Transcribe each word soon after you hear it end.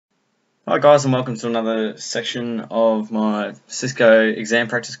Hi guys, and welcome to another section of my Cisco exam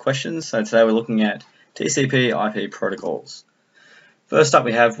practice questions. So today we're looking at TCP IP protocols. First up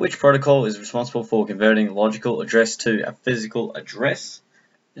we have, which protocol is responsible for converting logical address to a physical address?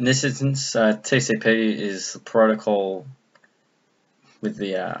 In this instance, TCP is the protocol with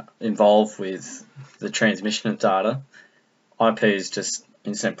the involved with the transmission of data. IP is just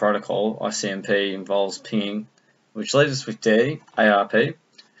Internet Protocol. ICMP involves pinging, which leaves us with D, ARP.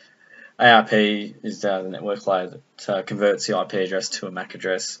 ARP is the network layer that converts the IP address to a MAC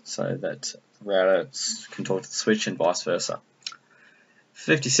address so that the router can talk to the switch and vice versa.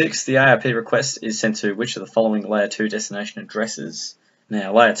 56. The ARP request is sent to which of the following layer 2 destination addresses?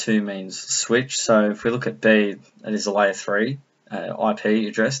 Now, layer 2 means switch, so if we look at B, that is a layer 3 IP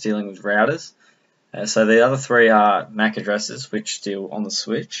address dealing with routers. So the other three are MAC addresses, which deal on the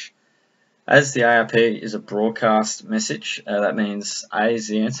switch. As the ARP is a broadcast message, that means A is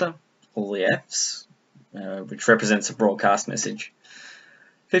the answer, all the F's, which represents a broadcast message.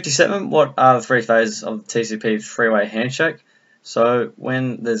 57. What are the three phases of the TCP three-way handshake? So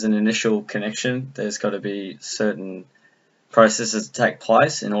when there's an initial connection, there's got to be certain processes to take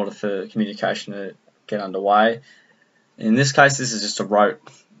place in order for communication to get underway. In this case, this is just a rote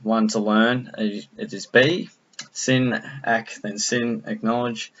one to learn. It is B, SYN, ACK, then SYN,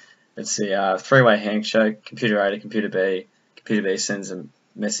 acknowledge. It's the three-way handshake, computer A to computer B sends a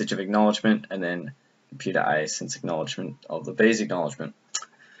message of acknowledgement, and then computer A sends acknowledgement of the B's acknowledgement.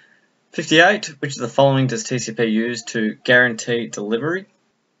 58. Which of the following does TCP use to guarantee delivery?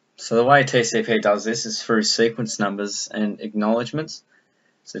 So the way TCP does this is through sequence numbers and acknowledgements.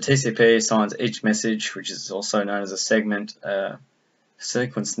 So TCP assigns each message, which is also known as a segment,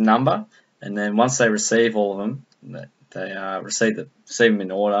 sequence number, and then once they receive all of them, they receive them in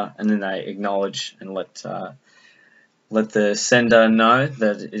order, and then they acknowledge and let the sender know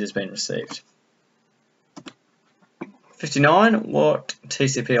that it has been received. 59. What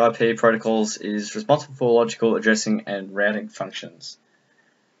TCP IP protocols is responsible for logical addressing and routing functions?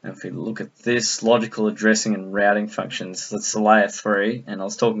 And if we look at this, logical addressing and routing functions, that's the layer 3, and I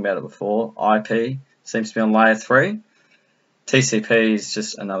was talking about it before. IP seems to be on layer 3. TCP is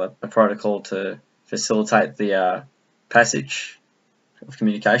just a protocol to facilitate the passage of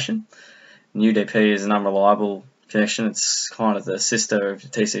communication. And UDP is an unreliable connection. It's kind of the sister of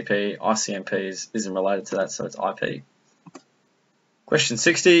TCP. ICMP isn't related to that, so it's IP. Question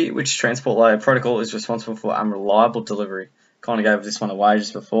 60. Which transport layer protocol is responsible for unreliable delivery? Kind of gave this one away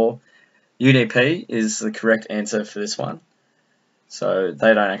just before. UDP is the correct answer for this one. So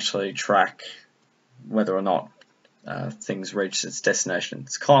they don't actually track whether or not things reach its destination.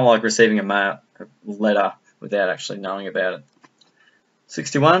 It's kind of like receiving a letter without actually knowing about it.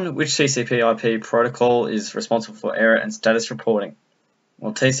 61. Which TCP IP protocol is responsible for error and status reporting?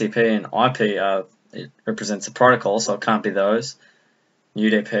 Well, TCP and IP it represents a protocol, so it can't be those.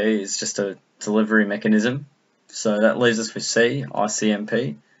 UDP is just a delivery mechanism, so that leaves us with C,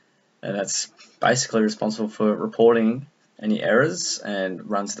 ICMP, and that's basically responsible for reporting any errors and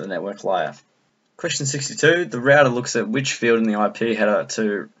runs the network layer. Question 62. The router looks at which field in the IP header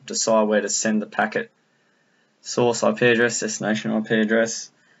to decide where to send the packet. Source IP address, destination IP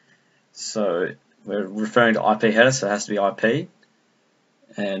address. So we're referring to IP header, so it has to be IP.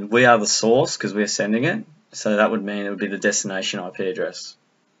 And we are the source because we're sending it, so that would mean it would be the destination IP address.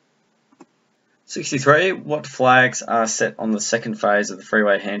 63. What flags are set on the second phase of the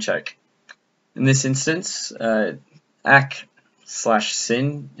three-way handshake? In this instance,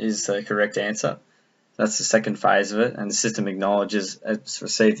 ACK/SYN is the correct answer. That's the second phase of it, and the system acknowledges it's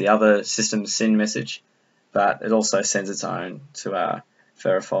received the other system's SYN message, but it also sends its own to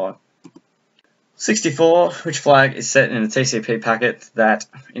verify. 64. Which flag is set in a TCP packet that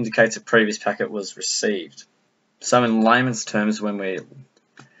indicates a previous packet was received? So in layman's terms, when we're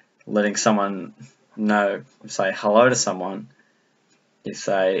letting someone know, say hello to someone, if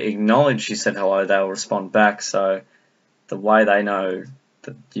they acknowledge you said hello, they'll respond back. So the way they know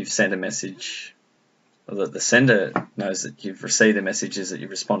that you've sent a message, or that the sender knows that you've received the message, is that you've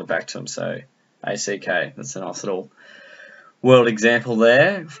responded back to them. So ACK, that's a nice little world example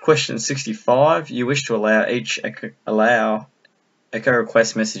there. Question 65. You wish to allow echo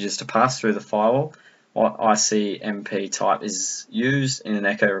request messages to pass through the firewall. What ICMP type is used in an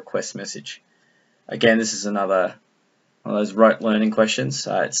echo request message? Again, this is another one of those rote learning questions.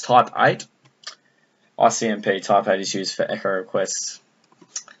 It's type 8. ICMP type 8 is used for echo requests.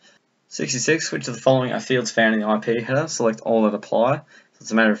 66. Which of the following are fields found in the IP header? Select all that apply. So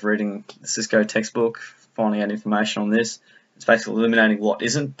it's a matter of reading the Cisco textbook, finding out information on this. It's basically eliminating what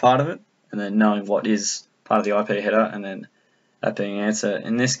isn't part of it, and then knowing what is part of the IP header, and then That being answer,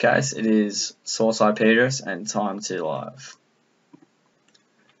 in this case, it is source IP address and time to live.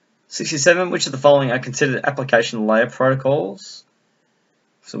 67. Which of the following are considered application layer protocols?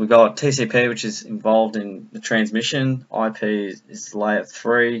 So we've got TCP, which is involved in the transmission. IP is layer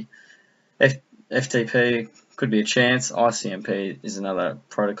 3. FTP could be a chance. ICMP is another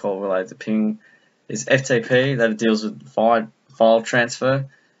protocol related to ping. Is FTP, that deals with file transfer,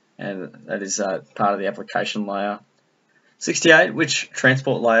 and that is part of the application layer. 68. Which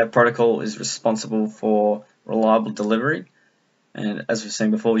transport layer protocol is responsible for reliable delivery? And as we've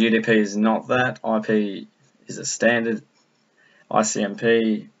seen before, UDP is not that. IP is a standard.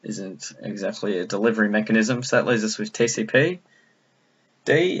 ICMP isn't exactly a delivery mechanism, so that leaves us with TCP.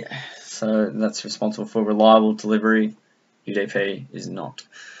 D, so that's responsible for reliable delivery. UDP is not.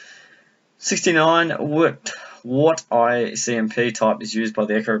 69. What ICMP type is used by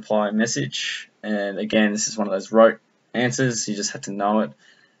the echo reply message? And again, this is one of those rote answers, you just have to know it.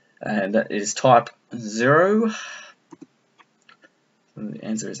 And that is type 0. And the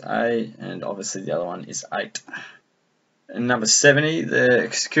answer is A, and obviously the other one is 8. And number 70, the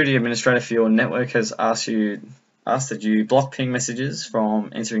security administrator for your network has asked that you block ping messages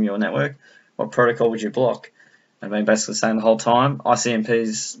from entering your network. What protocol would you block? I've been basically saying the whole time, ICMP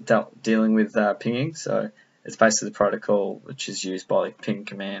is dealing with pinging, so it's basically the protocol which is used by the ping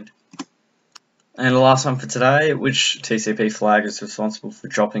command. And the last one for today, which TCP flag is responsible for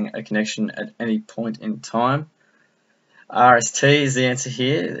dropping a connection at any point in time? RST is the answer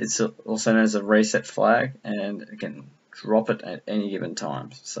here. It's also known as a reset flag, and again, drop it at any given time.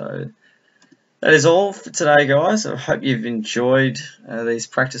 So that is all for today, guys. I hope you've enjoyed these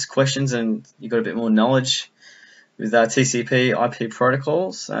practice questions and you got a bit more knowledge with TCP IP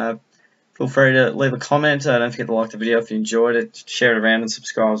protocols. Feel free to leave a comment. Don't forget to like the video if you enjoyed it. Share it around and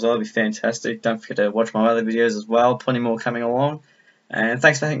subscribe as well. It'd be fantastic. Don't forget to watch my other videos as well. Plenty more coming along. And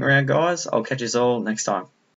thanks for hanging around, guys. I'll catch you all next time.